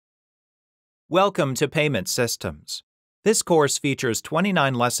Welcome to Payment Systems. This course features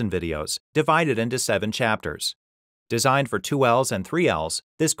 29 lesson videos divided into 7 chapters. Designed for 2Ls and 3Ls,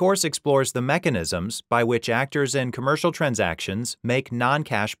 this course explores the mechanisms by which actors in commercial transactions make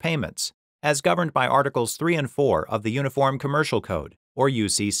non-cash payments, as governed by Articles 3 and 4 of the Uniform Commercial Code, or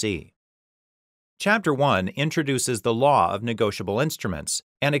UCC. Chapter 1 introduces the law of negotiable instruments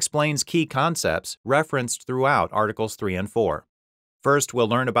and explains key concepts referenced throughout Articles 3 and 4. First, we'll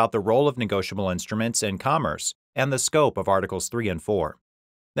learn about the role of negotiable instruments in commerce and the scope of Articles 3 and 4.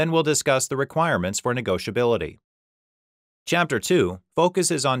 Then we'll discuss the requirements for negotiability. Chapter 2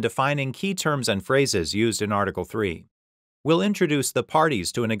 focuses on defining key terms and phrases used in Article 3. We'll introduce the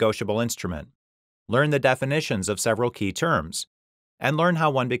parties to a negotiable instrument, learn the definitions of several key terms, and learn how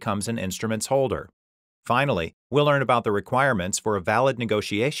one becomes an instrument's holder. Finally, we'll learn about the requirements for a valid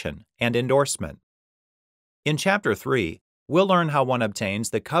negotiation and endorsement. In Chapter 3, we'll learn how one obtains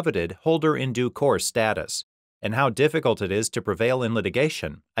the coveted holder in due course status, and how difficult it is to prevail in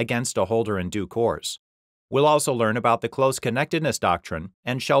litigation against a holder in due course. We'll also learn about the close connectedness doctrine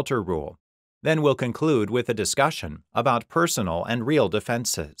and shelter rule. Then we'll conclude with a discussion about personal and real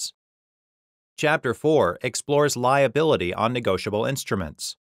defenses. Chapter 4 explores liability on negotiable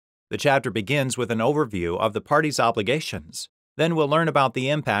instruments. The chapter begins with an overview of the party's obligations. Then we'll learn about the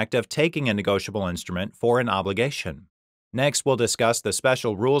impact of taking a negotiable instrument for an obligation. Next, we'll discuss the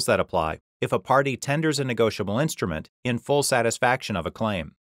special rules that apply if a party tenders a negotiable instrument in full satisfaction of a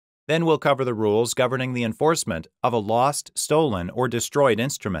claim. Then we'll cover the rules governing the enforcement of a lost, stolen, or destroyed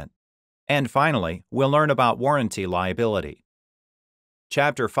instrument. And finally, we'll learn about warranty liability.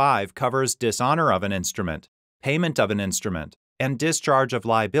 Chapter 5 covers dishonor of an instrument, payment of an instrument, and discharge of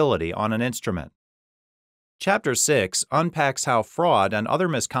liability on an instrument. Chapter 6 unpacks how fraud and other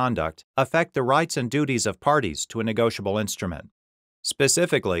misconduct affect the rights and duties of parties to a negotiable instrument.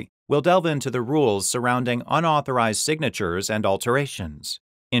 Specifically, we'll delve into the rules surrounding unauthorized signatures and alterations,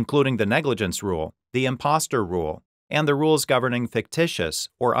 including the negligence rule, the imposter rule, and the rules governing fictitious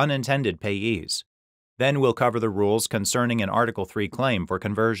or unintended payees. Then we'll cover the rules concerning an Article 3 claim for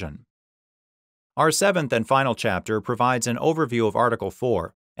conversion. Our 7th and final chapter provides an overview of Article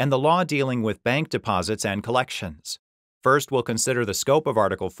 4 and the law dealing with bank deposits and collections. First, we'll consider the scope of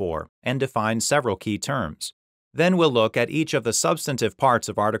Article 4 and define several key terms. Then we'll look at each of the substantive parts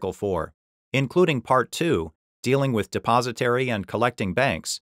of Article 4, including Part 2, dealing with depository and collecting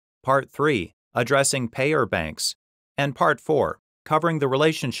banks, Part 3, addressing payer banks, and Part 4, covering the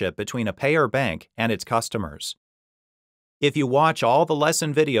relationship between a payer bank and its customers. If you watch all the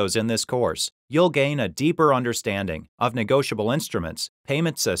lesson videos in this course, you'll gain a deeper understanding of negotiable instruments,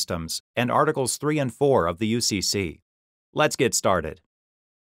 payment systems, and Articles 3 and 4 of the UCC. Let's get started.